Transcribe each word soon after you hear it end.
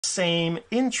Same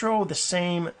intro, the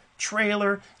same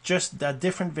trailer, just a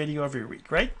different video every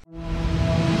week, right?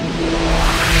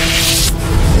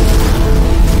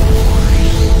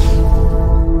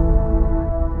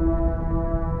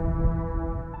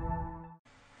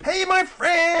 Hey my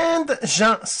friend,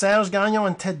 Jean-Serge Gagnon,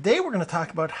 and today we're going to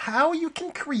talk about how you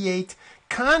can create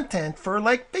content for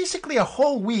like basically a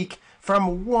whole week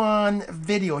from one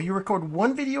video. You record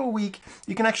one video a week,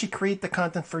 you can actually create the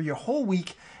content for your whole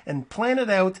week and plan it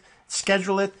out,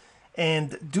 schedule it,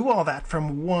 and do all that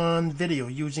from one video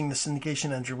using the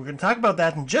syndication engine. We're going to talk about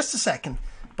that in just a second,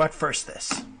 but first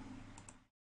this.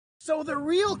 So the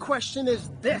real question is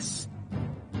this: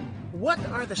 what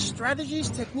are the strategies,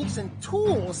 techniques, and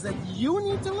tools that you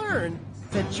need to learn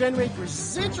to generate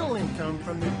residual income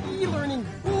from the e-learning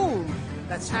boom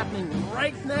that's happening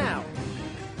right now?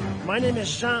 My name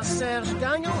is Jean-Serge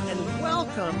Gagnon, and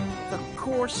welcome to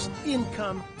Course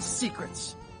Income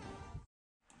Secrets.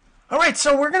 All right,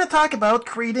 so we're going to talk about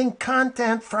creating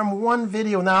content from one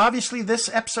video. Now, obviously, this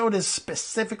episode is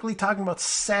specifically talking about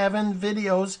 7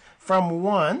 videos from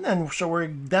one, and so we're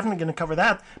definitely going to cover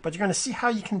that, but you're going to see how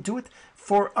you can do it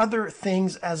for other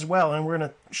things as well, and we're going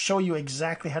to show you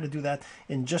exactly how to do that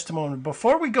in just a moment.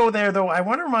 Before we go there, though, I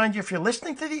want to remind you, if you're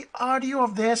listening to the audio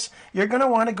of this, you're going to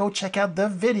want to go check out the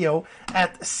video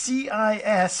at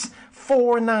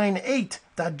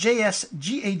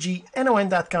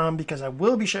cis498.jsgagnon.com, because I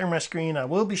will be sharing my screen. I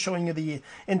will be showing you the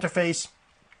interface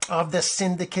of the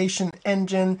syndication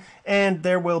engine, and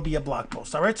there will be a blog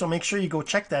post. All right, so make sure you go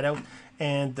check that out,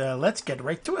 and let's get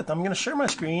right to it. I'm going to share my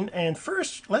screen, and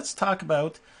first let's talk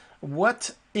about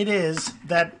what it is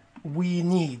that we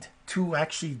need to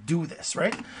actually do this,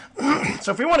 right?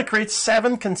 So if we want to create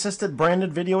 7 consistent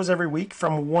branded videos every week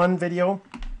from one video,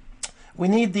 we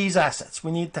need these assets.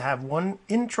 We need to have one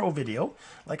intro video,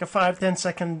 like a 5-10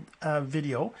 second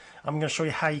video. I'm going to show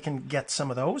you how you can get some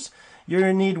of those.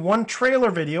 You need one trailer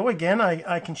video. Again,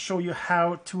 I can show you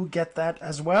how to get that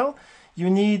as well. You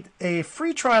need a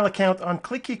free trial account on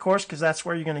Click eCourse, because that's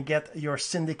where you're going to get your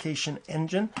syndication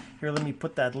engine. Here, let me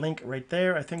put that link right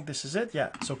there. I think this is it. Yeah,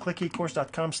 so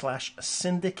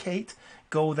clickecourse.com/syndicate.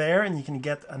 Go there and you can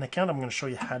get an account. I'm going to show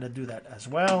you how to do that as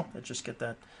well. Let's just get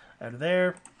that out of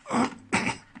there.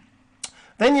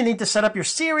 Then you need to set up your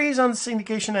series on the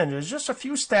syndication engine. It's just a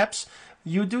few steps.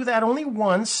 You do that only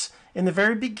once in the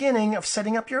very beginning of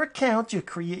setting up your account.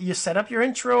 You set up your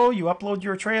intro, you upload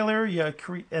your trailer,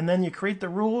 and then you create the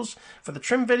rules for the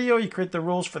trim video, you create the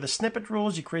rules for the snippet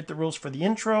rules, you create the rules for the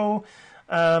intro,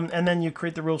 and then you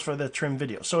create the rules for the trim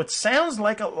video. So it sounds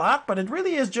like a lot, but it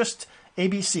really is just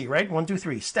ABC, right? 1, 2,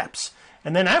 3 steps.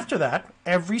 And then after that,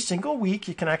 every single week,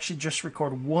 you can actually just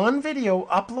record one video,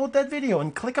 upload that video,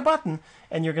 and click a button,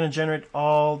 and you're going to generate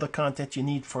all the content you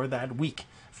need for that week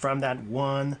from that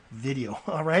one video.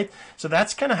 All right, so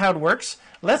that's kind of how it works.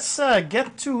 Let's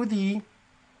get to the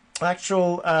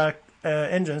actual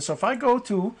engine. So if I go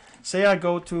to,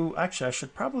 actually I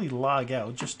should probably log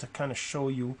out just to kind of show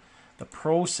you the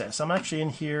process. I'm actually in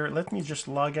here. Let me just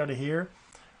log out of here.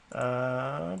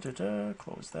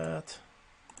 Close that.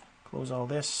 Close all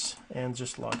this and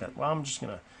just log out. Well, I'm just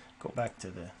going to go back to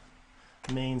the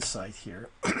main site here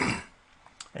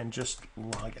and just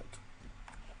log out.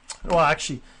 Well,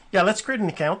 actually, yeah, let's create an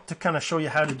account to kind of show you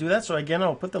how to do that. So again,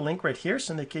 I'll put the link right here,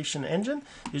 syndication engine.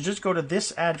 You just go to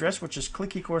this address, which is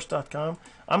clickecourse.com.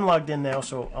 I'm logged in now,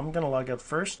 so I'm going to log out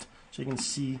first so you can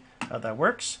see how that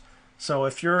works. So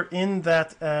if you're in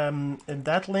that, and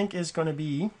that link is going to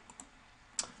be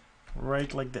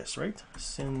right like this, right?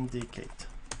 Syndicate.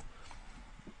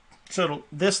 So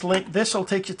this will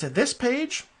take you to this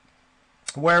page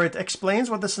where it explains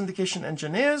what the syndication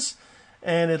engine is,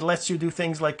 and it lets you do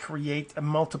things like create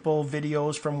multiple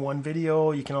videos from one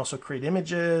video. You can also create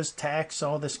images, text,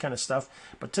 all this kind of stuff.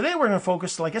 But today we're going to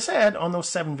focus, like I said, on those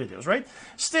 7 videos, right?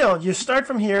 Still, you start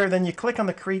from here, then you click on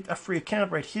the create a free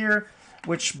account right here,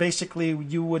 which basically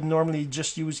you would normally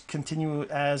just continue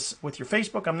as with your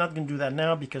Facebook. I'm not going to do that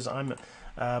now because but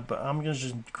I'm going to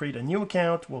just create a new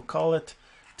account. We'll call it,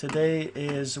 today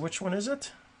is, which one is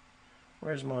it?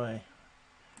 Where's my,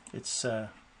 it's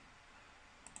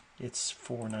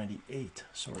 498.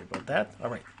 Sorry about that.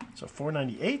 All right, so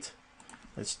 498.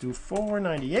 Let's do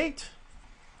 498,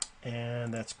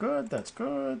 and that's good. That's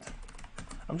good.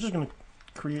 I'm just going to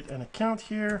create an account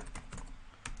here.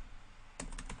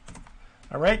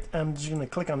 All right, I'm just going to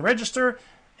click on register,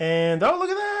 and oh, look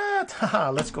at that.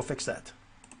 Haha, let's go fix that.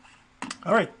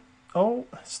 All right. Oh,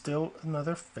 still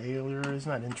another failure.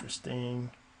 Isn't that interesting?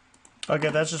 Okay,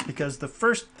 that's just because the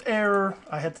first error,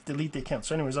 I had to delete the account.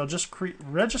 So anyways, I'll just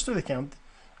register the account,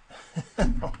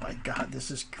 Oh my God,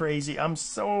 this is crazy. I'm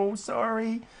so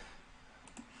sorry.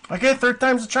 Okay, third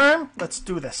time's the charm. Let's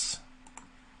do this.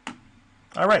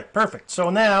 All right, perfect. So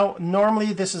now,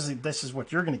 normally this is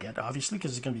what you're going to get, obviously,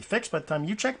 because it's going to be fixed by the time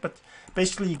you check. But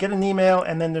basically, you get an email,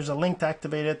 and then there's a link to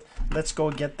activate it. Let's go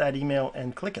get that email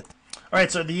and click it. All right,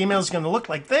 so the email is going to look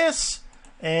like this.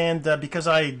 And because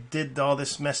I did all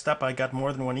this messed up, I got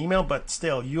more than one email, but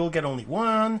still, you'll get only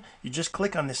one. You just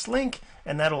click on this link,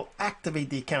 and that'll activate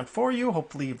the account for you,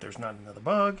 hopefully if there's not another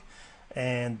bug.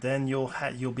 And then you'll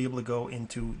be able to go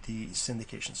into the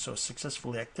syndication. So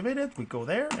successfully activated, we go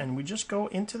there, and we just go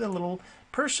into the little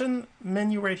person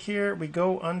menu right here. We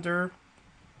go under,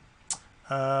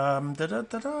 where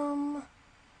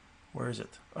is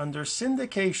it? Under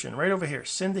syndication, right over here,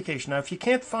 syndication. Now, if you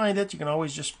can't find it, you can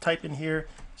always just type in here,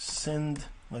 synd,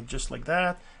 just like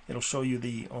that. It'll show you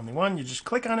the only one. You just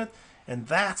click on it, and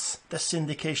that's the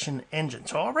syndication engine.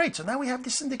 So, all right, so now we have the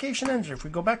syndication engine. If we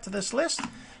go back to this list,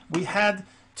 we had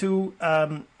to,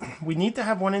 we need to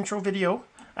have one intro video.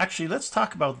 Actually, let's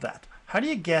talk about that. How do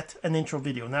you get an intro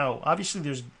video? Now, obviously,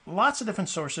 there's lots of different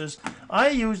sources. I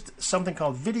used something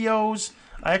called videos.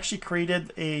 I actually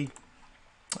created a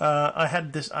I've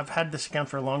had this account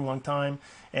for a long time,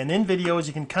 and in videos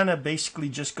you can kind of basically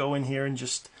just go in here and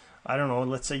just, I don't know,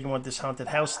 let's say you want this haunted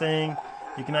house thing,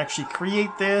 you can actually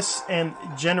create this and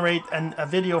generate a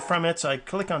video from it. So I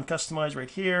click on customize right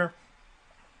here,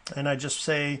 and I just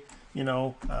say, you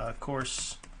know,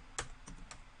 course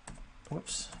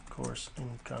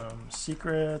income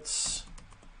secrets,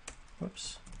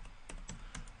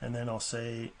 and then I'll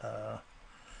say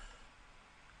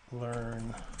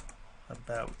learn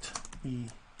about e-learning.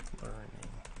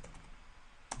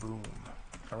 Boom.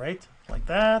 All right, like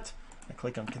that. I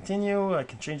click on continue. I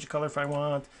can change the color if I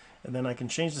want, and then I can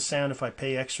change the sound. If I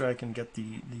pay extra, I can get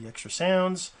the extra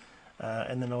sounds,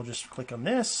 and then I'll just click on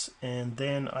this, and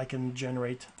then I can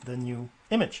generate the new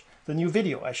image, the new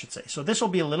video, I should say. So this will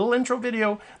be a little intro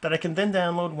video that I can then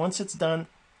download. Once it's done,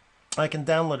 I can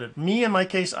download it. Me, in my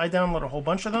case, I download a whole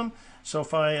bunch of them. So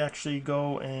if I actually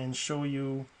go and show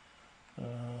you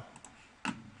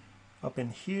up in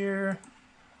here,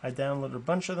 I downloaded a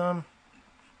bunch of them.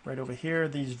 Right over here,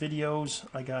 these videos,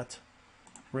 I got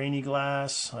rainy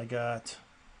glass, I got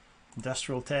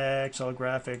industrial text,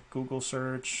 holographic, Google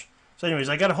search. So anyways,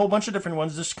 I got a whole bunch of different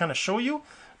ones just to kind of show you.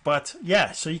 But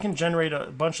yeah, so you can generate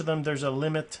a bunch of them. There's a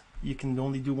limit. You can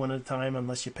only do one at a time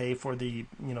unless you pay for the,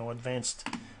 you know, advanced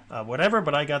whatever.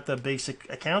 But I got the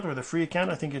basic account or the free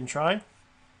account. I think you can try.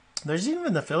 There's even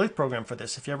an affiliate program for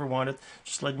this. If you ever want it,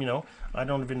 just let me know. I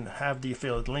don't even have the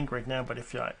affiliate link right now, but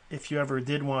if you ever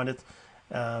did want it,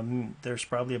 there's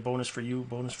probably a bonus for you,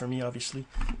 bonus for me, obviously.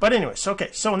 But anyways, okay.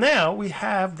 So now we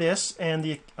have this, and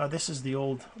the this is the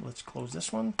old. Let's close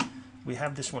this one. We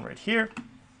have this one right here.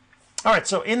 All right.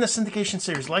 So in the syndication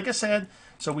series, like I said,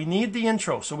 so we need the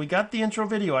intro. So we got the intro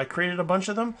video. I created a bunch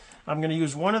of them. I'm going to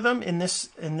use one of them in this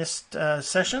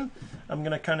session. I'm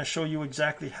going to kind of show you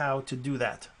exactly how to do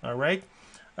that. All right.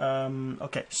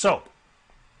 Okay. So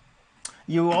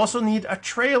you also need a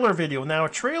trailer video. Now, a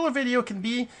trailer video can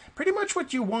be pretty much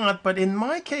what you want, but in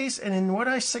my case and in what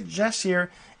I suggest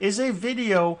here is a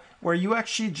video where you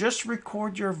actually just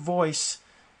record your voice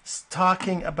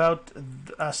talking about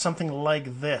something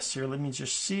like this. Here, let me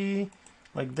just see.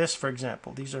 Like this, for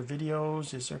example. These are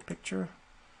videos. Is there a picture?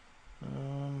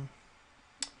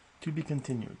 To be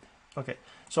continued. Okay,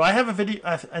 so I have a video,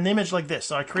 an image like this.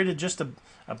 So I created just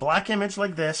a black image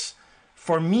like this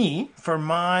for me, for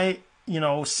my, you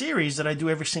know, series that I do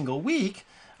every single week.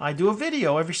 I do a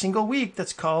video every single week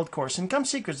that's called Course Income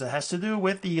Secrets that has to do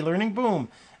with the e-learning boom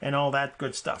and all that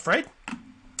good stuff, right?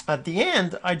 At the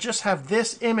end, I just have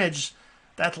this image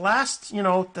that lasts, you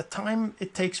know, the time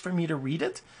it takes for me to read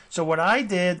it. So what I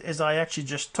did is I actually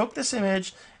just took this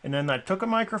image and then I took a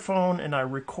microphone and I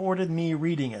recorded me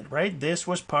reading it, right? This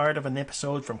was part of an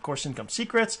episode from Course Income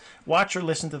Secrets. Watch or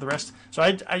listen to the rest. So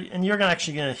and you're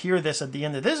actually going to hear this at the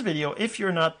end of this video. If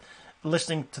you're not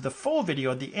listening to the full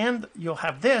video, at the end, you'll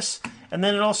have this. And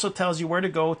then it also tells you where to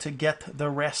go to get the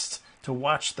rest, to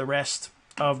watch the rest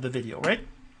of the video, right?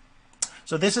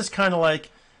 So this is kind of like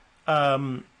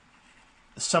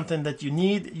something that you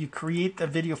need. You create a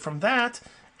video from that,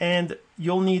 and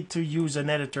you'll need to use an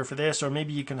editor for this, or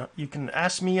maybe you can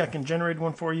ask me. I can generate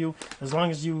one for you. As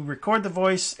long as you record the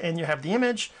voice and you have the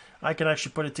image, I can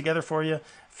actually put it together for you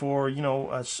for, you know,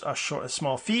 a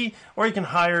small fee, or you can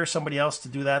hire somebody else to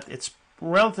do that. It's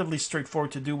relatively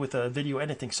straightforward to do with a video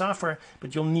editing software,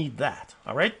 but you'll need that.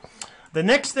 All right. The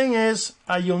next thing is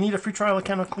you'll need a free trial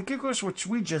account on ClickEcourse, which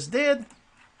we just did.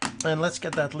 And let's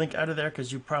get that link out of there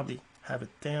because you probably have it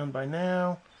down by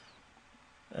now.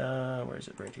 Where is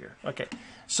it? Right here. Okay.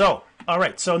 So, all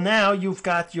right. So now you've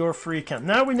got your free account.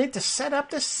 Now we need to set up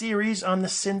the series on the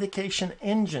syndication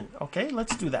engine. Okay,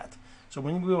 let's do that. So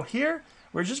when we go here,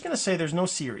 we're just going to say there's no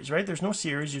series, right? There's no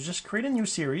series. You just create a new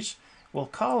series. We'll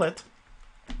call it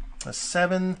a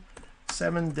 7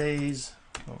 days.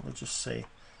 Well, let's just say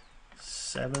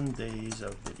 7 days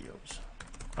of videos.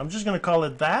 I'm just going to call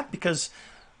it that because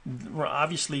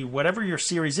obviously whatever your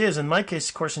series is, in my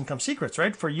case, Course Income Secrets,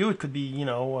 right? For you, it could be, you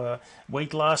know,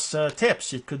 weight loss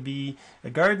tips. It could be a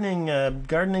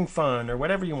gardening fun or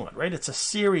whatever you want, right? It's a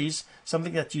series,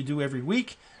 something that you do every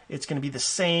week. It's going to be the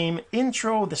same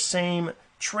intro, the same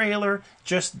trailer,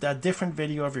 just a different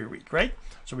video every week, right?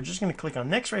 So we're just going to click on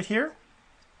next right here.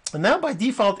 And now by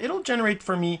default, it'll generate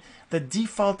for me the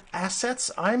default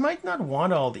assets. I might not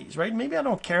want all these, right? Maybe I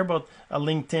don't care about a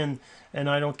LinkedIn and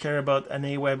I don't care about an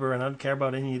Aweber and I don't care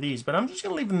about any of these, but I'm just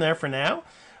going to leave them there for now.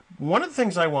 One of the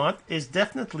things I want is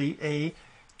definitely a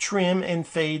trim and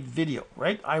fade video,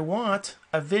 right? I want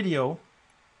a video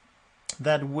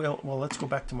that will, well, let's go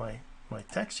back to my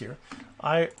text here.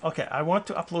 I want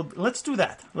to upload, let's do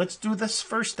that. Let's do this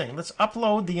first thing. Let's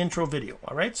upload the intro video,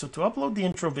 all right? So to upload the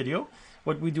intro video,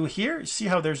 what we do here, you see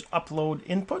how there's upload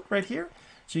input right here?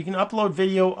 So you can upload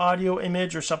video, audio,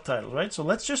 image, or subtitles, right? So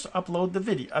let's just upload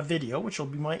the a video, which will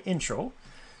be my intro.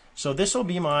 So this will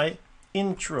be my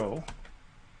intro,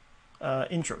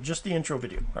 just the intro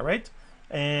video, all right?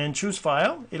 And choose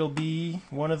file. It'll be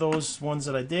one of those ones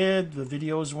that I did, the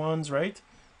videos ones, right?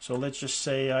 So let's just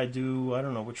say I do, I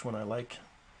don't know which one I like.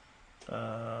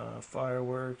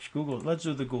 Fireworks, Google, let's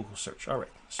do the Google search. All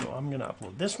right, so I'm gonna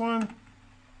upload this one.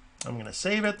 I'm going to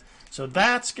save it. So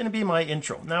that's going to be my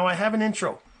intro. Now I have an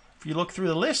intro. If you look through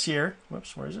the list here,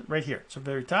 whoops, where is it? Right here. It's at the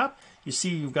very top. You see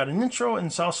you've got an intro, and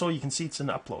it's also, you can see it's an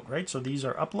upload, right? So these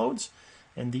are uploads,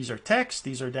 and these are text,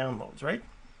 these are downloads, right?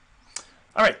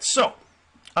 All right, so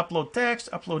upload text,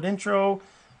 upload intro,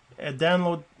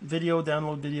 download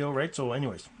video, right? So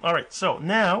anyways, all right, so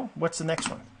now what's the next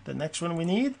one? The next one we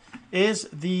need is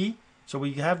so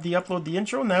we have the upload the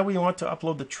intro. Now we want to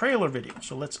upload the trailer video.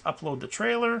 So let's upload the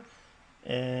trailer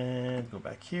and go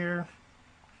back here.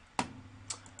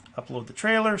 Upload the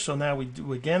trailer. So now we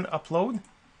do again upload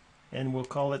and we'll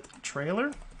call it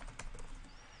trailer.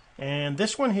 And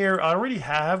this one here, I already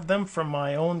have them from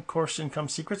my own Course Income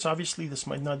Secrets. Obviously this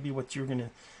might not be what you're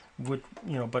gonna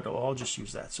but I'll just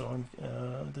use that. So I'm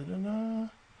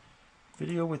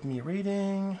video with me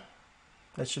reading.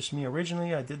 That's just me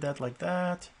originally. I did that like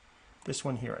that. This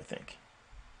one here, I think.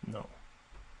 No.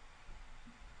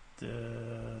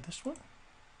 This one?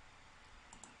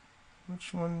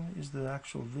 Which one is the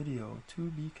actual video? To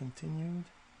be continued.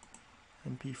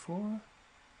 MP4.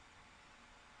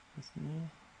 With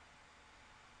me.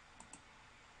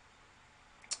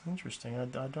 Interesting.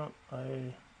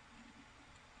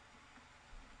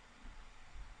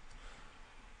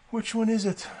 Which one is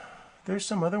it? There's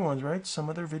some other ones, right? Some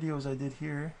other videos I did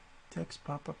here. Text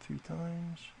pop up 3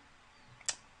 times.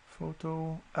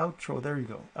 Photo, outro, there you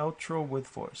go. Outro with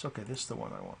voice. Okay, this is the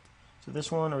one I want. So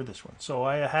this one or this one. So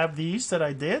I have these that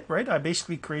I did, right? I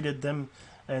basically created them,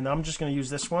 and I'm just going to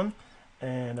use this one,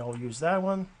 and I'll use that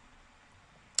one.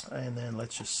 And then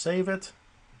let's just save it.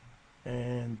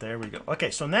 And there we go. Okay,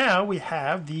 so now we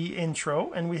have the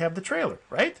intro and we have the trailer,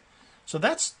 right? So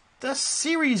that's the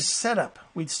series setup.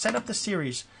 We set up the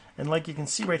series. And like you can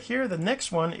see right here, the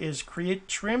next one is create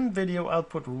trim video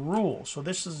output rule. So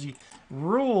this is the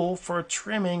rule for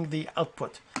trimming the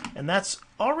output. And that's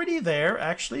already there,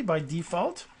 actually, by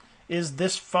default, is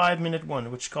this 5-minute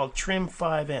one, which is called trim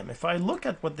 5M. If I look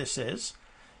at what this is,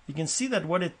 you can see that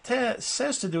what it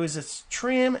says to do is it's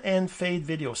trim and fade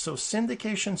video. So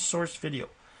syndication source video,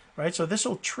 right? So this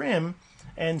will trim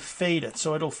and fade it.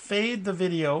 So it'll fade the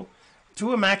video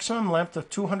to a maximum length of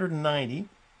 290.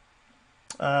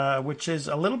 Which is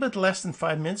a little bit less than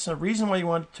 5 minutes. The reason why you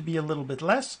want it to be a little bit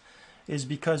less is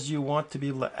because you want to be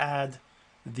able to add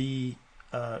the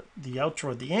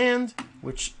outro at the end,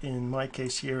 which in my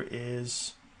case here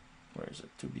is, where is it?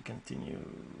 To be continued.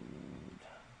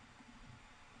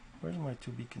 Where's my to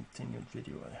be continued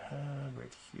video I had?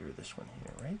 Right here, this one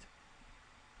here, right?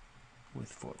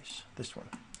 With voice, this one.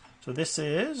 So this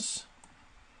is,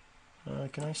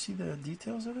 can I see the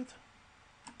details of it?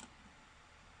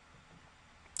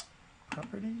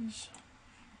 Properties.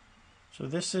 So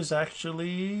this is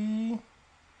actually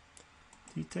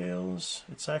details.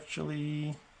 It's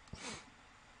actually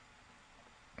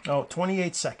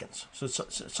 28 seconds. So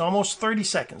it's almost 30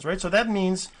 seconds, right? So that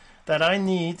means that I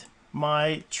need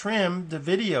my trim, the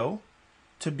video,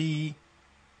 to be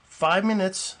 5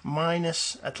 minutes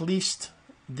minus at least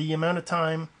the amount of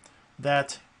time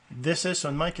that this is, so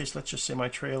in my case, let's just say my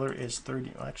trailer is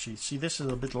 30. Actually, see, this is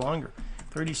a bit longer,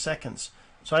 30 seconds.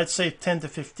 So I'd say 10 to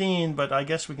 15, but I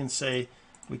guess we can say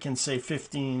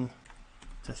 15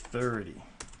 to 30.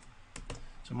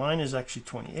 So mine is actually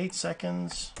 28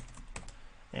 seconds.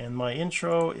 And my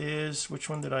intro is, which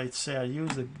one did I say I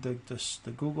used?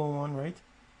 The Google one, right?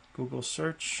 Google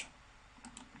search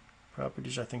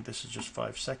properties. I think this is just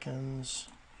 5 seconds.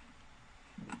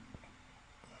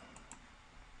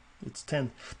 It's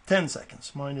 10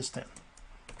 seconds. Mine is 10.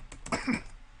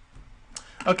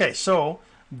 Okay, so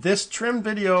this trim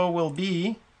video will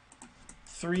be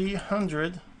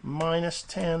 300 minus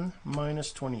 10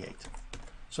 minus 28.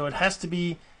 So it has to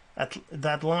be at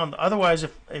that long. Otherwise,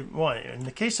 well, in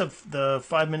the case of the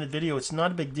 5-minute video, it's not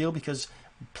a big deal because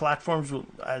platforms will,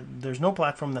 there's no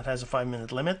platform that has a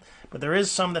 5-minute limit, but there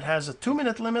is some that has a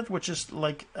 2-minute limit, which is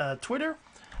like Twitter.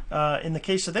 In the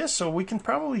case of this, so we can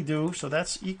probably do, so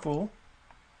that's equal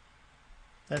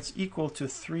to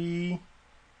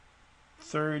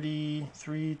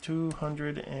 330,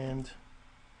 200 and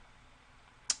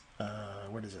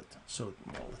what is it? So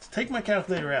well, let's take my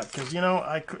calculator out, because you know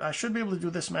I should be able to do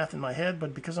this math in my head,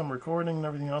 but because I'm recording and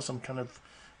everything else,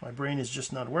 my brain is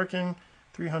just not working.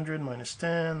 300 minus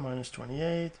 10 minus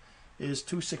 28 is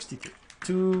 262.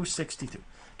 262.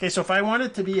 Okay, so if I want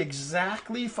it to be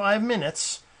exactly 5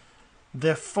 minutes,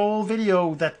 the full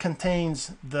video that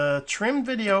contains the trimmed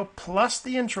video plus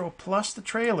the intro plus the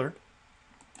trailer,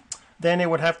 then it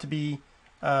would have to be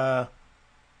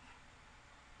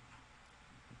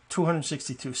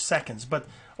 262 seconds. But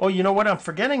oh, you know what I'm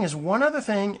forgetting is one other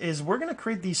thing is we're going to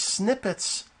create these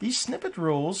snippets, these snippet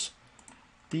rules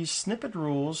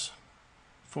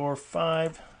for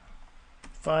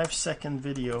 5-second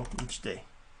video each day,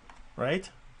 right?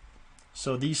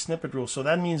 So these snippet rules. So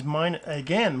that means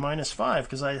minus 5,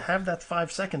 because I have that 5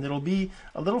 second. It'll be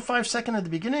a little 5 second at the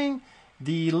beginning,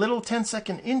 the little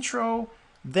 10-second intro,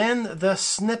 then the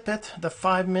snippet, the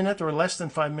 5-minute or less than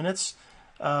 5 minutes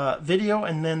video,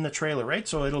 and then the trailer, right?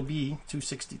 So it'll be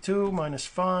 262 minus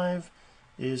 5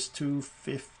 is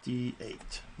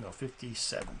 258. No,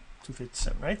 57.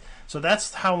 257, right? So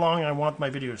that's how long I want my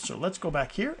video. So let's go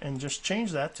back here and just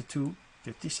change that to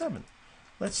 257.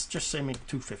 Let's just say make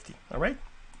 250, all right?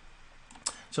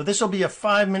 So this will be a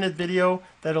 5-minute video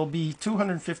that'll be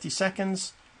 250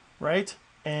 seconds, right?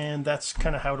 And that's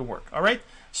kind of how to work, all right?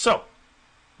 So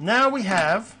now we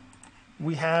have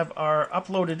our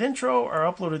uploaded intro, our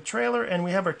uploaded trailer, and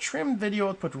we have our trim video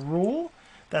output rule.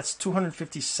 That's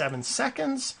 257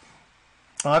 seconds.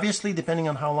 Obviously, depending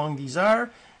on how long these are,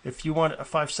 if you want a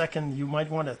 5-second, you might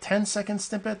want a 10-second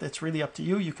snippet. It's really up to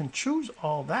you. You can choose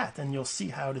all that, and you'll see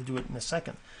how to do it in a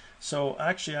second. So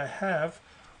actually, I have,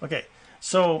 okay.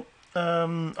 So,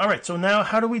 all right. So now,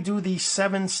 how do we do the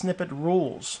 7 snippet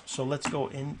rules? So let's go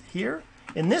in here.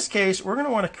 In this case, we're going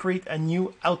to want to create a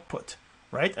new output,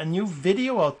 right? A new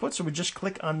video output. So we just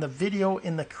click on the video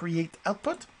in the create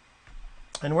output,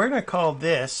 and we're going to call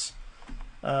this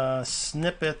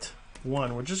snippet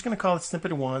 1. We're just going to call it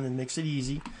snippet 1. It makes it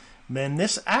easy. Then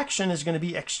this action is going to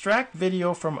be extract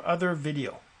video from other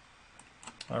video.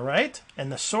 All right.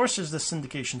 And the source is the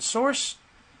syndication source.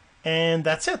 And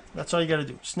that's it. That's all you got to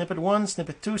do. Snippet 1,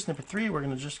 snippet 2, snippet 3. We're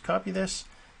going to just copy this.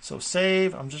 So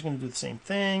save. I'm just going to do the same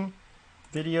thing.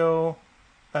 Video.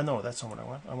 No, that's not what I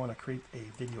want. I want to create a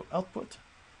video output.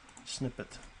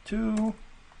 Snippet 2.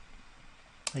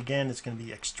 Again, it's going to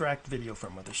be extract video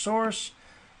from other source.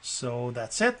 So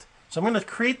that's it. So I'm going to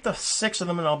create the 6 of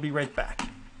them, and I'll be right back.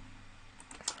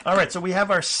 All right, so we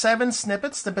have our 7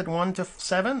 snippets, snippet 1 to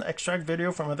 7, extract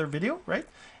video from other video, right?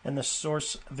 And the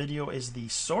source video is the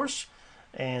source,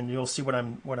 and you'll see what I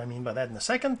mean by that in a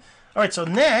second. All right, so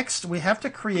next we have to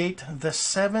create the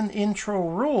 7 intro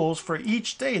rules for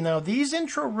each day. Now these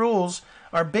intro rules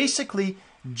are basically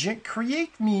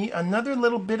create me another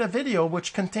little bit of video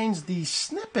which contains the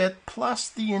snippet plus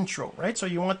the intro, right? So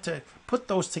you want to put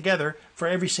those together for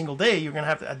every single day. You're going to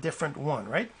have a different one,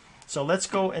 right? So let's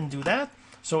go and do that.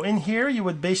 So in here, you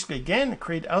would basically, again,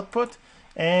 create output,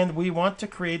 and we want to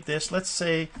create this. Let's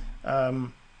say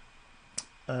let's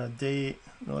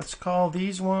call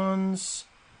these ones,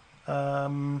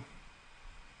 let's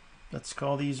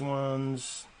call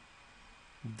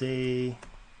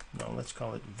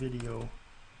it video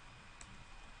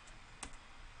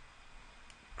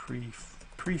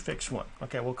prefix 1.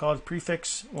 Okay, we'll call it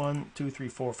prefix 1, 2, 3,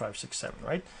 4, 5, 6, 7,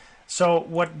 right? So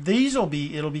what these will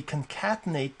be, it'll be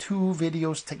concatenate 2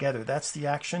 videos together. That's the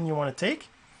action you want to take.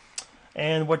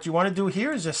 And what you want to do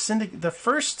here is just the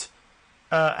first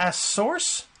as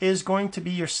source is going to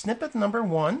be your snippet number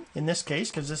 1 in this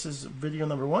case, because this is video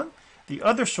number 1. The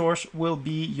other source will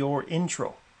be your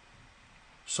intro.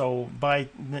 So by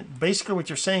basically what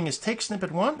you're saying is take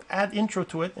snippet 1, add intro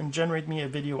to it, and generate me a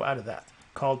video out of that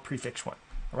called prefix 1.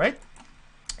 All right.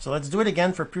 So let's do it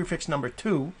again for prefix number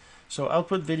 2. So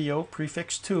output video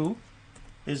prefix 2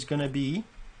 is going to be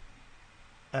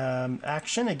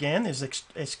action again is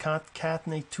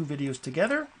concatenate 2 videos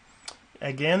together.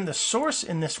 Again, the source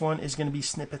in this one is going to be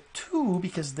snippet 2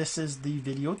 because this is the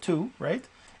video 2, right?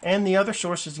 And the other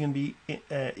source is going to be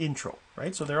intro,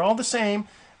 right? So they're all the same.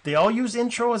 They all use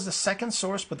intro as the second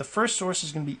source, but the first source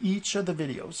is going to be each of the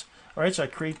videos. All right, so I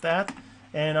create that,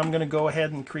 and I'm going to go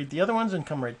ahead and create the other ones and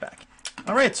come right back.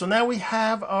 All right, so now we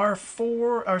have our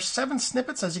 7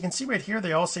 snippets. As you can see right here,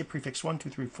 they all say prefix 1,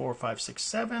 2, 3, 4, 5, 6,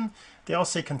 7. They all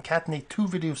say concatenate 2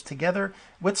 videos together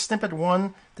with snippet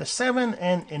 1 to 7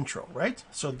 and intro, right?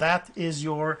 So that is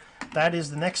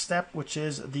the next step, which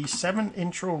is the 7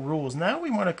 intro rules. Now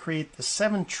we want to create the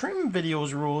 7 trim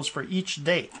videos rules for each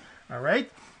day. All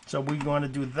right, so we want to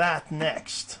do that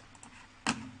next.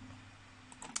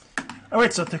 All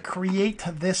right, so to create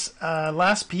this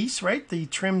last piece, right, the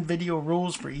trim video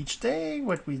rules for each day,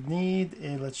 what we need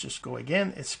is, let's just go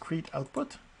again, it's create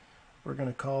output. We're going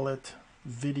to call it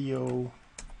video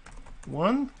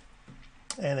 1.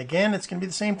 And again, it's going to be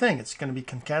the same thing. It's going to be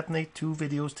concatenate 2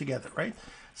 videos together, right?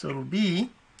 So it'll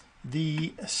be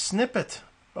the snippet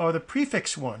or the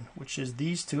prefix 1, which is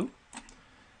these 2,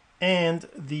 and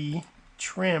the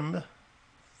trim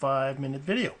 5-minute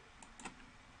video.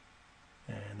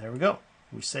 And there we go.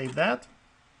 We save that,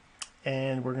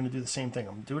 and we're going to do the same thing.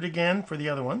 I'm going to do it again for the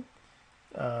other one.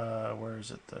 Where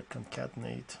is it?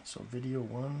 Concatenate. So video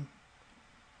 1.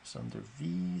 It's under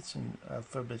V. It's in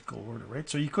alphabetical order, right?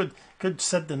 So you could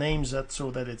set the names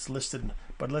so that it's listed.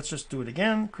 But let's just do it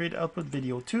again. Create output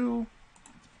video 2.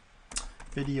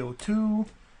 Video 2,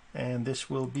 and this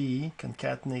will be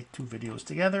concatenate 2 videos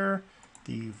together.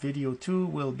 The video 2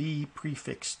 will be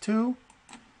prefix 2.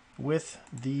 With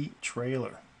the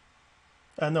trailer.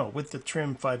 No, with the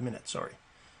trim 5 minutes, sorry.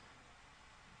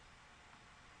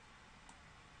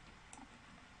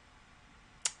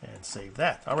 And save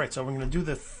that. All right, so we're going to do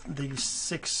the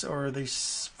 6 or the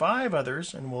 5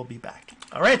 others, and we'll be back.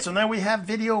 All right, so now we have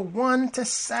video 1 to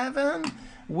 7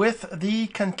 with the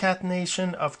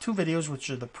concatenation of 2 videos, which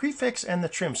are the prefix and the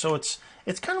trim. So it's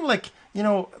kind of like, you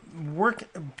know, work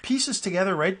pieces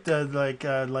together, right? Like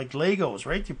Legos,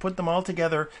 right? You put them all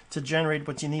together to generate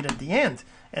what you need at the end.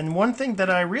 And one thing that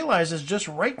I realize is just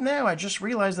right now, I just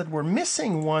realized that we're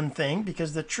missing one thing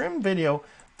because the trim video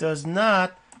does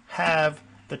not have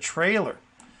the trailer.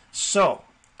 So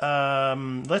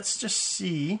let's just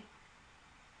see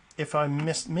if I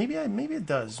missed. Maybe it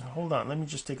does. Hold on, let me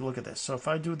just take a look at this. So if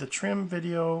I do the trim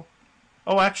video,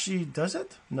 oh, actually, does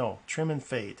it? No, trim and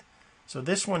fade. So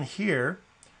this one here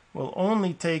will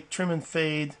only take trim and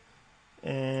fade,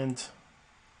 and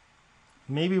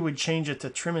maybe we'd change it to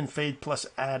trim and fade plus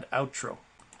add outro.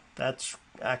 That's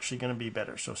actually going to be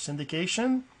better. So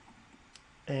syndication,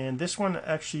 and this one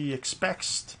actually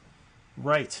expects,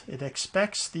 right, it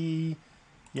expects the,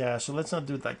 yeah, so let's not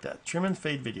do it like that. Trim and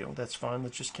fade video, that's fine.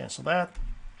 Let's just cancel that.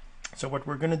 So what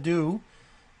we're going to do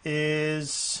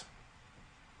is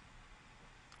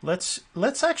let's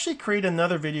actually create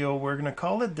another video. We're going to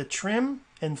call it the trim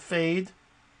and fade.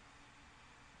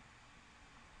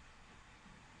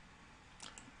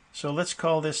 So let's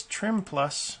call this trim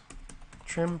plus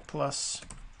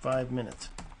 5 minutes.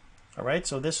 All right,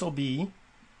 so this will be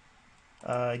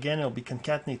again, it'll be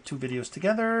concatenate 2 videos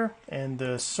together, and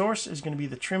the source is going to be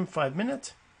the trim 5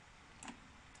 minute,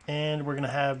 and we're going to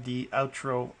have the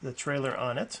outro, the trailer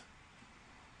on it,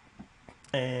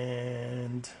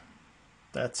 and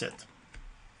that's it.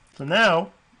 So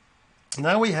now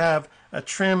we have a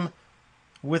trim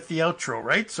with the outro,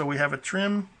 right? So we have a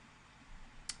trim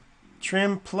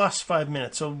plus 5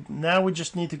 minutes. So now we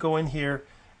just need to go in here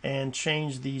and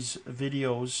change these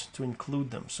videos to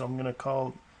include them. So I'm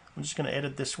just going to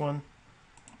edit this one,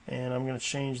 and I'm going to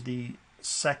change the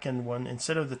second one.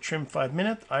 Instead of the trim 5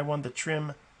 minute, I want the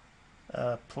trim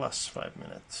plus 5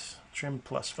 minutes. Trim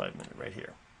plus 5 minute right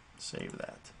here. Save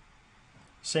that.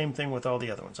 Same thing with all the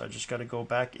other ones. I just got to go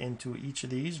back into each of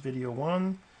these. Video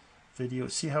 1, video,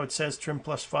 see how it says trim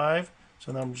plus 5?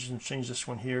 So now I'm just going to change this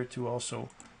one here to also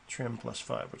trim plus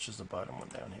 5, which is the bottom one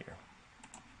down here.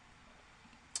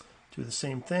 Do the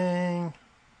same thing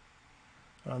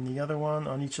on the other one,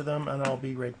 on each of them, and I'll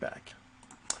be right back.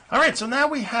 All right, so now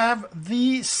we have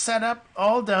the setup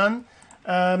all done.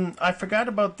 I forgot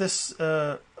about this.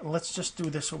 Let's just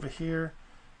do this over here.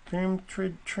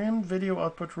 Trim video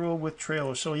output rule with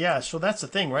trailer. So yeah, so that's the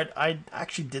thing, right? I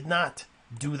actually did not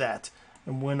do that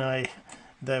when I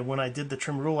that when I did the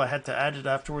trim rule, I had to add it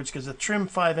afterwards because the trim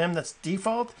 5M that's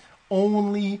default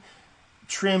only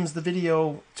trims the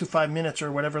video to 5 minutes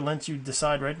or whatever length you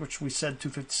decide, right? Which we said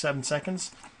 257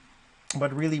 seconds.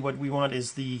 But really what we want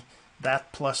is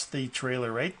that plus the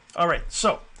trailer, right? All right,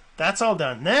 so that's all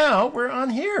done. Now we're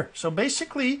on here. So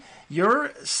basically your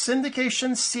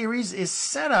syndication series is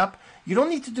set up. You don't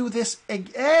need to do this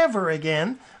ever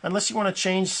again unless you want to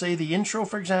change, say, the intro,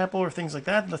 for example, or things like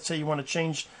that. Let's say you want to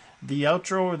change the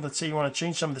outro, or let's say you want to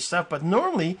change some of the stuff, but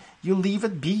normally you leave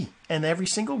it be, and every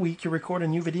single week you record a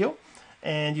new video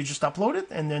and you just upload it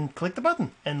and then click the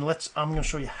button. And I'm going to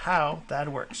show you how that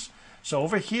works. So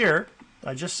over here,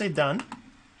 I just say done.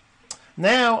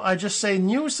 Now I just say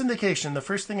new syndication. The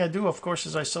first thing I do, of course,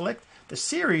 is I select the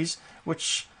series,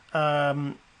 which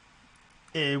when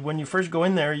you first go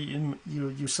in there,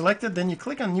 you select it, then you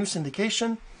click on new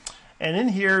syndication, and in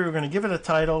here we're going to give it a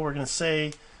title. We're going to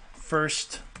say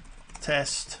first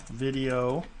test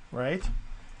video, right?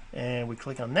 And we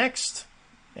click on next,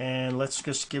 and let's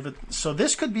just give it, so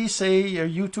this could be, say, your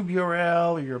YouTube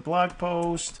URL or your blog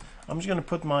post. I'm just going to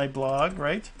put my blog,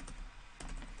 right,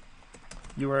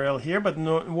 URL here. But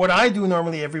what I do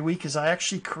normally every week is I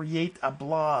actually create a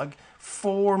blog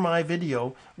for my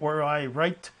video where I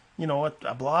write, you know,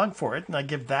 a blog for it, and I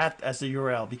give that as the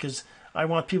URL because I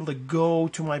want people to go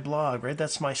to my blog, right?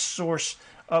 That's my source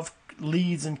of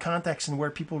leads and contacts and where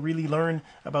people really learn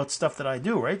about stuff that I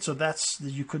do, right? So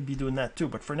you could be doing that too.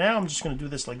 But for now, I'm just going to do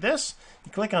this like this.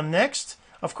 You click on next.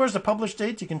 Of course, the publish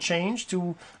date you can change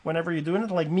to whenever you're doing it.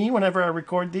 Like me, whenever I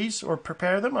record these or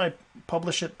prepare them, I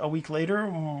publish it a week later,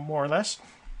 more or less.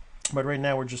 But right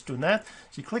now we're just doing that.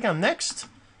 So you click on next,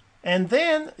 and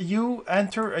then you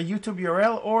enter a YouTube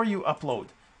URL or you upload.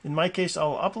 In my case,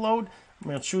 I'll upload. I'm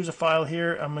going to choose a file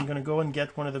here. I'm going to go and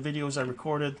get one of the videos I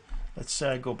recorded. Let's say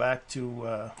I go back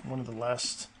to one of the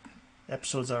last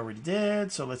episodes I already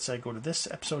did. So let's say I go to this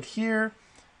episode here.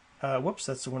 Whoops,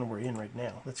 that's the one we're in right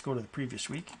now. Let's go to the previous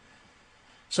week.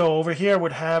 So over here I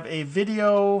would have a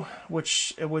video,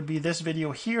 which it would be this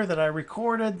video here that I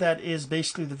recorded. That is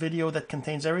basically the video that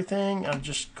contains everything. I'll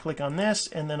just click on this,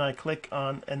 and then I click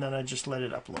on, and then I just let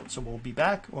it upload. So we'll be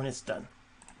back when it's done.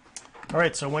 All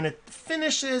right, so when it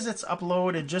finishes its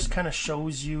upload, it just kind of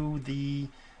shows you the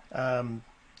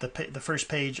first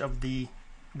page of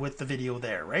with the video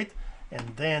there, right?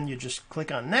 And then you just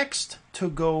click on next to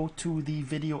go to the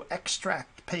video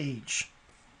extract page.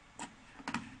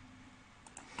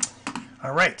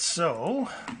 All right, so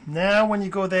now when you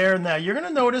go there, now you're going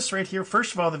to notice right here,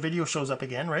 first of all, the video shows up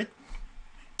again, right?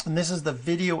 And this is the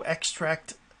video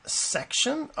extract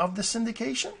section of the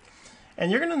syndication.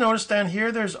 And you're going to notice down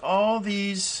here, there's all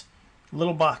these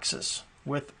little boxes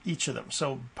with each of them.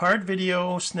 So part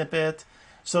video, snippet.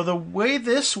 So the way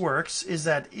this works is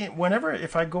that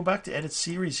if I go back to edit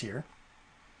series here,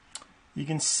 you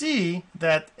can see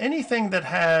that anything that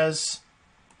has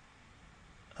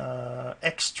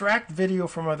extract video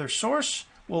from other source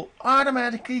will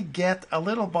automatically get a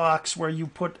little box where you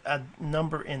put a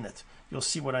number in it. You'll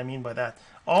see what I mean by that.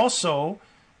 Also,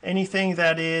 anything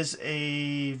that is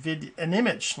an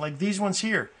image, like these ones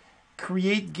here,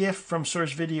 create GIF from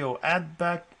source video,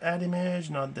 add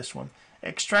image, not this one.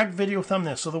 Extract video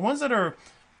thumbnail. So the ones that are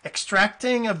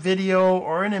extracting a video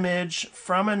or an image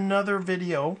from another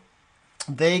video,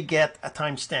 they get a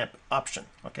timestamp option.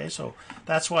 Okay, so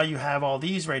that's why you have all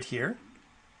these right here.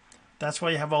 That's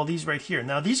why you have all these right here.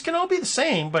 Now these can all be the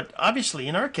same, but obviously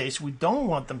in our case we don't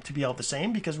want them to be all the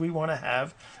same because we want to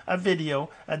have a video,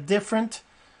 a different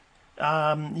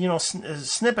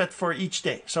snippet for each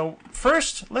day. So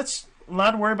first, let's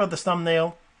not worry about the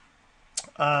thumbnail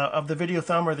of the video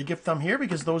thumb or the GIF thumb here,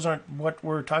 because those aren't what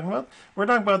we're talking about. We're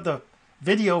talking about the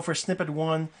video for snippet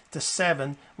 1 to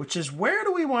 7, which is where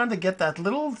do we want to get that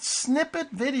little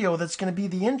snippet video that's going to be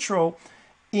the intro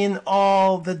in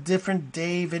all the different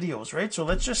day videos, right? So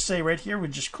let's just say right here, we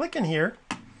just click in here,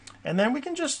 and then we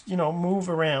can just, move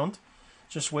around.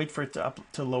 Just wait for it to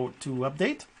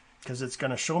update, because it's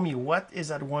going to show me what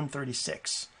is at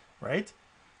 136, right?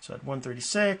 So at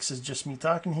 136 is just me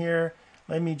talking here.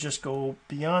 Let me just go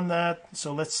beyond that.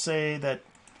 So let's say that,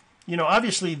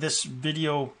 obviously this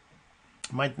video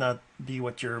might not be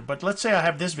but let's say I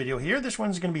have this video here. This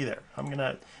one's going to be there.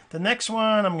 The next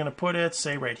one, I'm going to put it,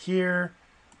 say right here,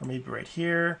 or maybe right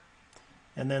here.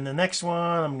 And then the next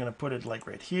one, I'm going to put it like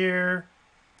right here.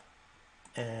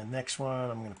 And next one,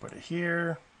 I'm going to put it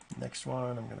here. Next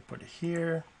one, I'm going to put it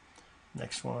here.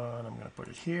 Next one, I'm going to put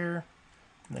it here.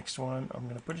 Next one, I'm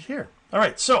going to put it here. All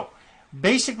right, so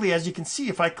basically, as you can see,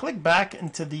 if I click back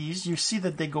into these, you see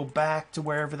that they go back to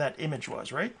wherever that image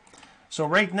was, right? So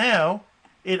right now,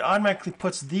 it automatically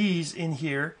puts these in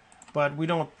here, but we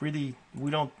don't,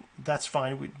 that's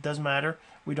fine. It doesn't matter.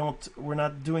 We're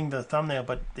not doing the thumbnail,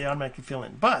 but they automatically fill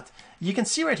in. But you can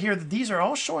see right here that these are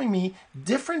all showing me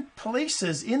different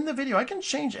places in the video. I can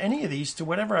change any of these to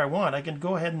whatever I want. I can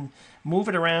go ahead and move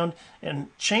it around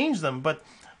and change them. But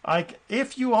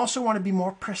if you also want to be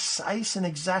more precise in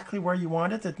exactly where you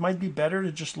want it, it might be better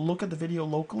to just look at the video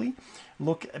locally.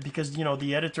 Because, you know,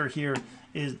 the editor here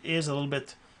is a little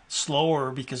bit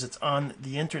slower because it's on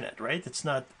the internet, right? It's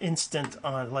not instant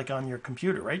on like on your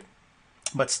computer, right?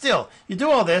 But still, you do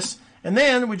all this, and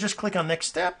then we just click on next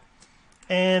step.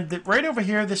 And right over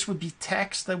here, this would be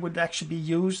text that would actually be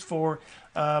used for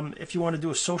if you want to do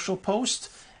a social post.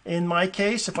 In my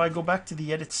case, if I go back to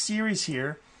the edit series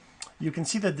here, you can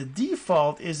see that the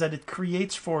default is that it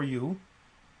creates for you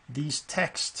these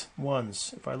text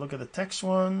ones. If I look at the text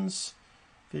ones,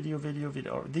 video,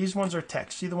 these ones are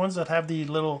text. See the ones that have the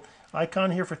little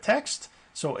icon here for text?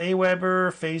 So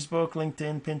Aweber, Facebook,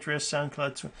 LinkedIn, Pinterest,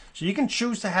 SoundCloud. So you can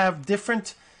choose to have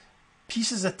different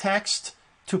pieces of text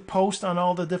to post on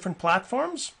all the different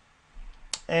platforms.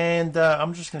 And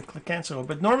I'm just going to click cancel.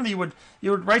 But normally you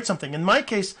would write something. In my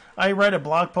case, I write a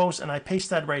blog post and I paste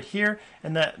that right here,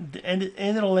 and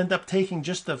it'll end up taking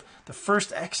just the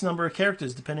first X number of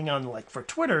characters, depending on, like for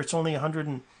Twitter, it's only 100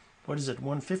 and what is it,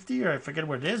 150, or I forget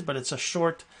what it is, but it's a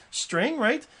short string,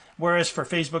 right? Whereas for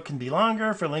Facebook it can be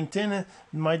longer, for LinkedIn it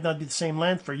might not be the same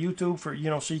length, for YouTube, for, you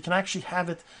know, so you can actually have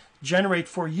it generate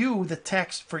for you the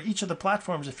text for each of the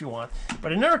platforms if you want.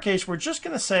 But in our case, we're just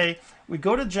going to say, we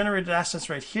go to generated assets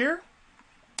right here,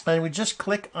 and we just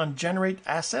click on generate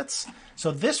assets.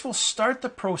 So this will start the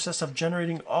process of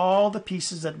generating all the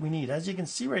pieces that we need. As you can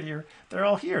see right here, they're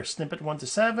all here. Snippet 1 to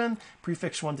 7,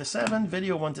 prefix 1 to 7,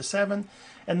 video 1 to 7.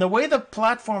 And the way the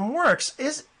platform works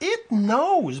is it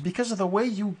knows, because of the way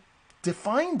you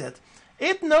defined it,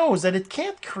 it knows that it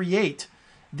can't create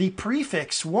the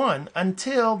prefix 1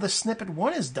 until the snippet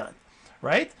 1 is done,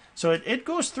 right? So it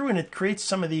goes through and it creates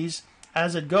some of these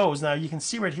as it goes. Now you can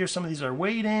see right here, some of these are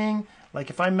waiting. Like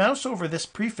if I mouse over this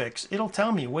prefix, it'll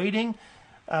tell me waiting.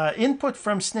 Input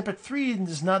from snippet 3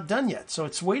 is not done yet. So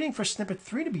it's waiting for snippet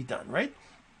 3 to be done, right?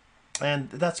 And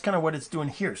that's kind of what it's doing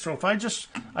here. So if I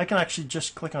can actually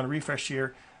just click on refresh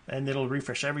here, and it'll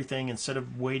refresh everything instead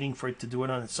of waiting for it to do it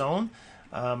on its own.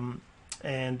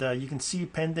 And you can see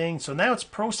pending. So now it's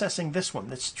processing this one.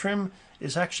 This trim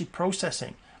is actually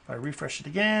processing. If I refresh it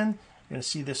again, you're going to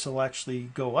see this will actually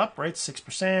go up, right? 6%,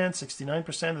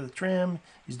 69% of the trim.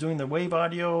 He's doing the wave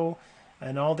audio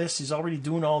and all this. He's already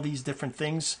doing all these different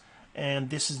things. And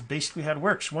this is basically how it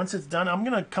works. Once it's done, I'm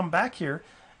going to come back here.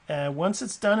 Once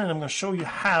it's done, and I'm going to show you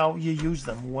how you use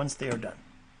them once they are done.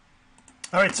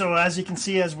 All right, so as you can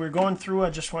see, as we're going through, I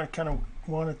just want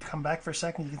to come back for a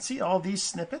second. You can see all these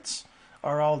snippets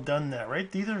are all done now, right?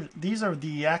 These are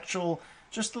the actual,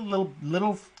 just a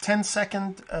little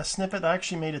 10-second snippet. I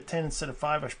actually made it 10 instead of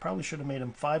 5. I probably should have made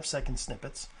them 5-second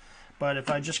snippets. But if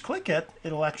I just click it,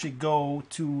 it'll actually go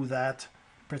to that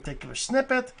particular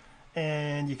snippet,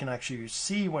 and you can actually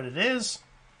see what it is.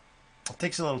 It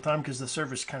takes a little time because the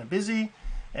server's kind of busy,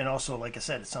 and also, like I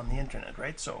said, it's on the internet,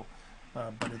 right? So,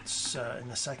 but it's in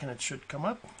a second it should come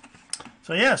up.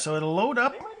 So yeah, so it'll load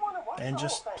up and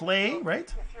just play, right?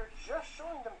 If you're just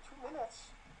showing them 2 minutes,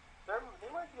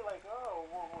 they might be like, oh,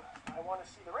 well, I want to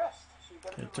see the rest. So you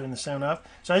got to turn the sound off.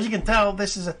 So as you can tell,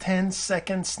 this is a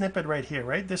 10-second snippet right here,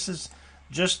 right? This is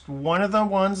just one of the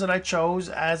ones that I chose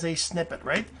as a snippet,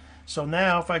 right? So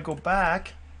now if I go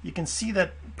back, you can see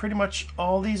that pretty much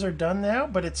all these are done now,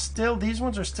 but it's still, these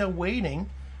ones are still waiting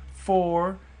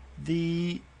for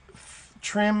the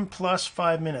trim plus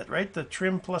 5 minute, right? The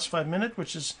trim plus 5 minute,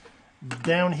 which is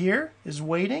down here, is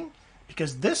waiting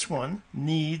because this one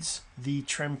needs the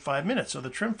trim 5 minutes. So the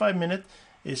trim 5 minute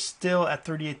is still at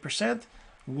 38%.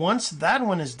 Once that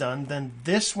one is done, then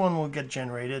this one will get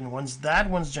generated, and once that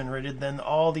one's generated, then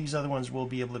all these other ones will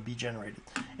be able to be generated.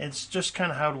 It's just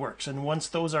kind of how it works. And once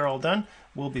those are all done,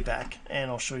 we'll be back and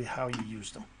I'll show you how you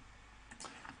use them.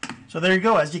 So there you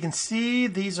go. As you can see,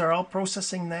 these are all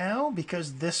processing now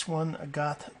because this one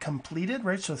got completed,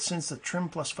 right? So since the trim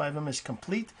plus 5M is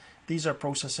complete, these are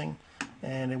processing,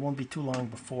 and it won't be too long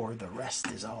before the rest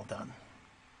is all done.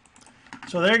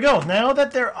 So there you go. Now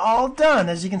that they're all done,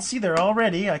 as you can see, they're all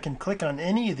ready. I can click on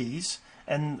any of these,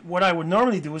 and what I would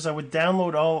normally do is I would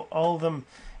download all of them.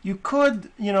 You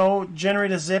could, you know, generate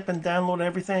a zip and download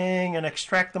everything and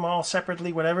extract them all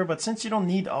separately, whatever. But since you don't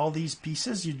need all these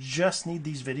pieces, you just need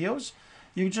these videos,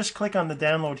 you just click on the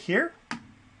download here,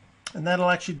 and that'll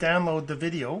actually download the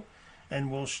video,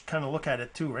 and we'll kind of look at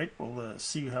it too, right? We'll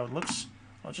see how it looks.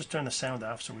 I'll just turn the sound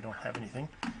off so we don't have anything.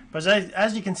 But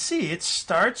as you can see, it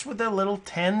starts with a little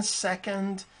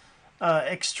 10-second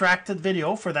extracted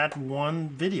video for that one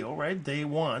video, right? Day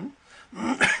one.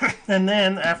 And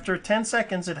then after 10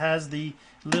 seconds, it has the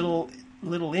little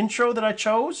intro that I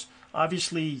chose.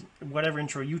 Obviously, whatever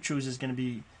intro you choose is going to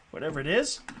be whatever it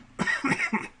is.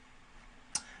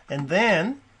 And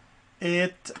then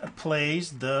it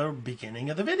plays the beginning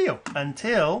of the video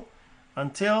until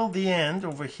the end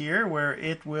over here, where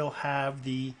it will have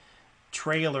the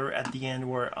trailer at the end,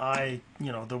 where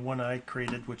the one I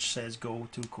created, which says go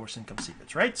to Course Income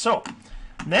Secrets, right? So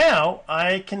now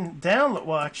I can download.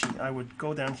 Well, actually, I would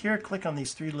go down here, click on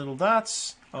these three little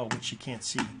dots. Oh, which you can't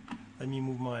see. Let me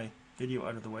move my video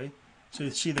out of the way. So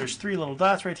you see there's three little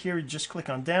dots right here. You just click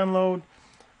on download.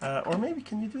 Or maybe,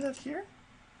 can you do that here?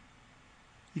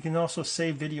 You can also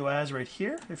save video as right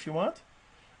here if you want.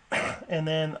 And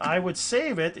then I would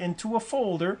save it into a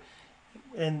folder.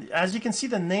 And as you can see,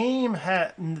 the name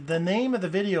of the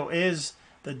video is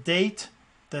the date,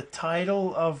 the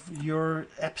title of your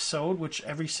episode, which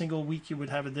every single week you would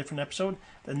have a different episode,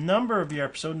 the number of your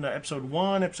episode, episode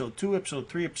 1, episode 2, episode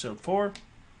 3, episode 4,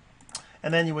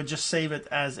 and then you would just save it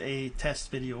as a test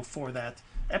video for that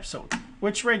episode,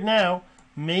 which right now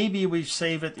maybe we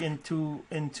save it into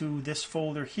this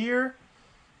folder here.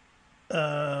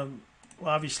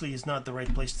 Obviously is not the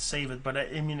right place to save it, but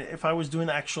I mean, if I was doing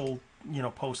actual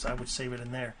post, I would save it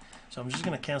in there. So I'm just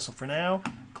going to cancel for now,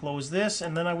 close this,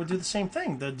 and then I would do the same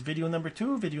thing. The video number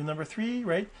 2, video number 3,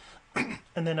 right?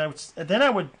 And then I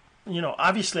would,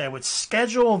 obviously I would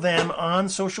schedule them on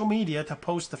social media to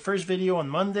post the first video on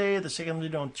Monday, the second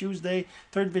video on Tuesday,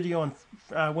 third video on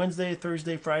Wednesday,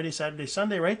 Thursday, Friday, Saturday,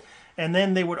 Sunday, right? And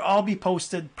then they would all be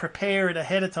posted, prepared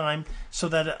ahead of time, so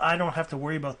that I don't have to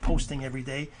worry about posting every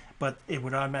day, but it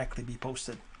would automatically be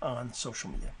posted on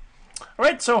social media. All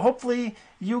right, so hopefully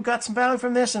you got some value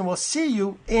from this, and we'll see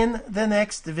you in the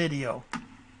next video.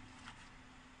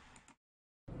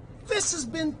 This has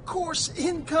been Course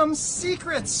Income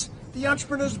Secrets, the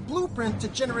entrepreneur's blueprint to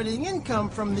generating income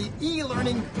from the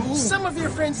e-learning boom. Some of your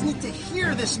friends need to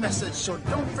hear this message, so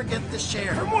don't forget to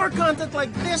share. For more content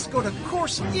like this, go to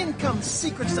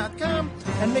CourseIncomeSecrets.com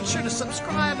and make sure to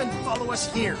subscribe and follow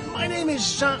us here. My name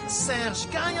is Jean-Serge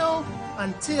Gagnon.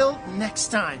 Until next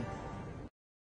time.